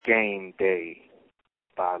Game Day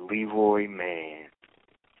by Leroy Mann.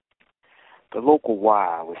 The local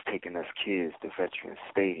Y was taking us kids to Veterans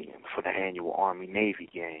Stadium for the annual Army-Navy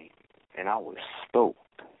game, and I was stoked.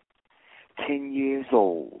 10 years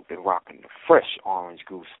old and rocking the fresh orange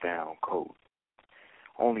goose down coat.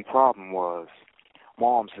 Only problem was,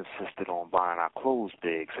 moms insisted on buying our clothes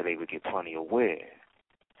big so they would get plenty of wear,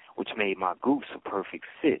 which made my goose a perfect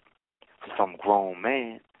fit. For some grown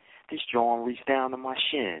man, this joint reached down to my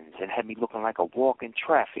shins and had me looking like a walking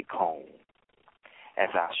traffic cone. As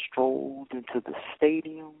I strolled into the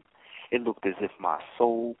stadium, it looked as if my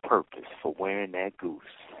sole purpose for wearing that goose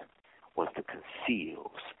was to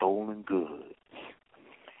conceal stolen goods.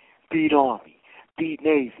 Beat Army, beat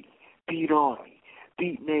Navy, beat Army,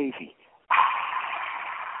 beat Navy.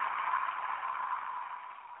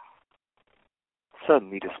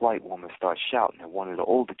 Suddenly, this white woman starts shouting, and one of the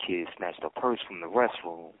older kids snatched her purse from the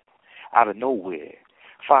restroom. Out of nowhere,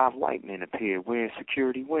 5 white men appeared wearing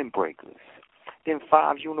security windbreakers. Then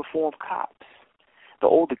 5 uniformed cops. The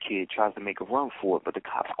older kid tries to make a run for it, but the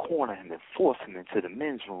cops corner him and force him into the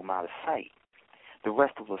men's room out of sight. The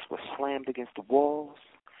rest of us were slammed against the walls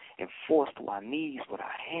and forced to our knees with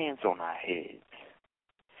our hands on our heads.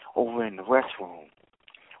 Over in the restroom,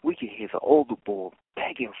 we could hear the older boy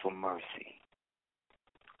begging for mercy.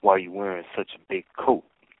 "Why you wearing such a big coat,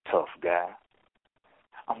 tough guy?"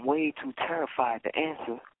 I'm way too terrified to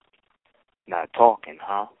answer. "Not talking,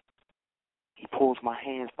 huh?" He pulls my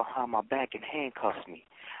hands behind my back and handcuffs me.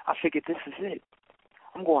 I figured this is it.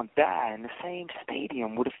 I'm going to die in the same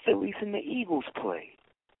stadium where the Phillies and the Eagles play.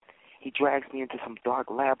 He drags me into some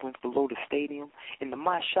dark labyrinth below the stadium, and to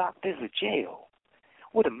my shock, there's a jail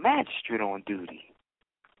with a magistrate on duty.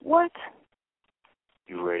 What?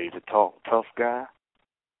 "You ready to talk, tough guy?"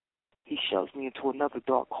 He shoves me into another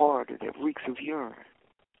dark corridor that reeks of urine.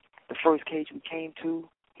 The first cage we came to,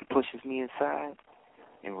 he pushes me inside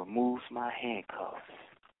and removes my handcuffs.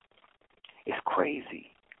 It's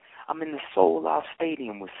crazy. I'm in the sold-out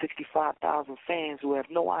stadium with 65,000 fans who have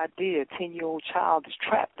no idea a 10-year-old child is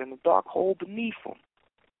trapped in a dark hole beneath them.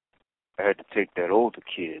 I had to take that older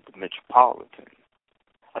kid, the Metropolitan.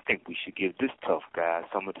 I think we should give this tough guy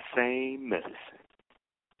some of the same medicine.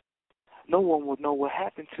 No one would know what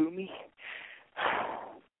happened to me.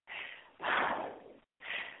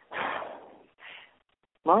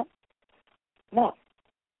 Lump? Lump?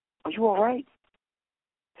 Are you all right?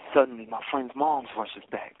 Suddenly, my friend's mom rushes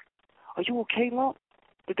back. "Are you okay, Lump?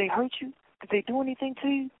 Did they hurt you? Did they do anything to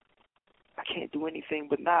you?" I can't do anything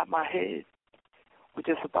but nod my head. We're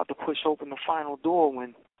just about to push open the final door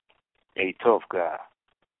when... "Hey, tough guy."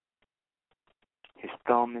 His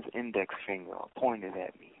thumb and index finger are pointed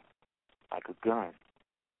at me like a gun.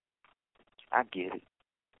 I get it.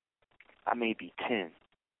 I may be 10,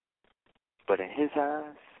 but in his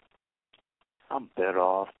eyes, I'm better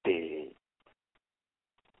off dead.